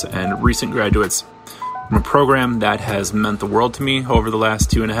students and recent graduates from a program that has meant the world to me over the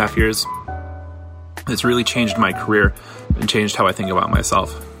last 2.5 years. It's really changed my career and changed how I think about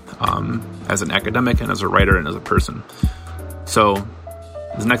myself as an academic and as a writer and as a person. So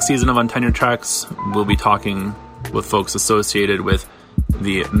this next season of Untenured Tracks, we'll be talking with folks associated with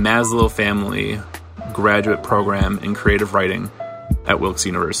the Maslow Family Graduate Program in Creative Writing at Wilkes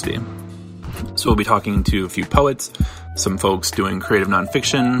University. So we'll be talking to a few poets, some folks doing creative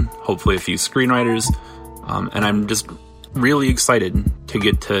nonfiction, hopefully a few screenwriters, and I'm just really excited to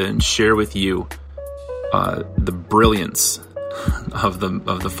get to share with you the brilliance of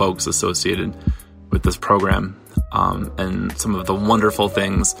the folks associated with this program, and some of the wonderful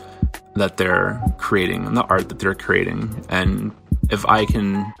things that they're creating and the art that they're creating. And if I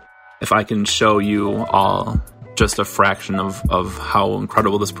can show you all just a fraction of how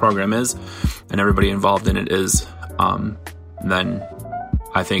incredible this program is and everybody involved in it is, then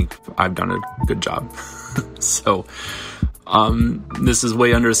I think I've done a good job. So this is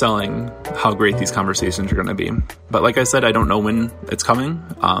way underselling how great these conversations are going to be. But like I said, I don't know when it's coming,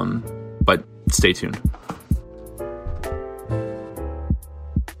 but stay tuned.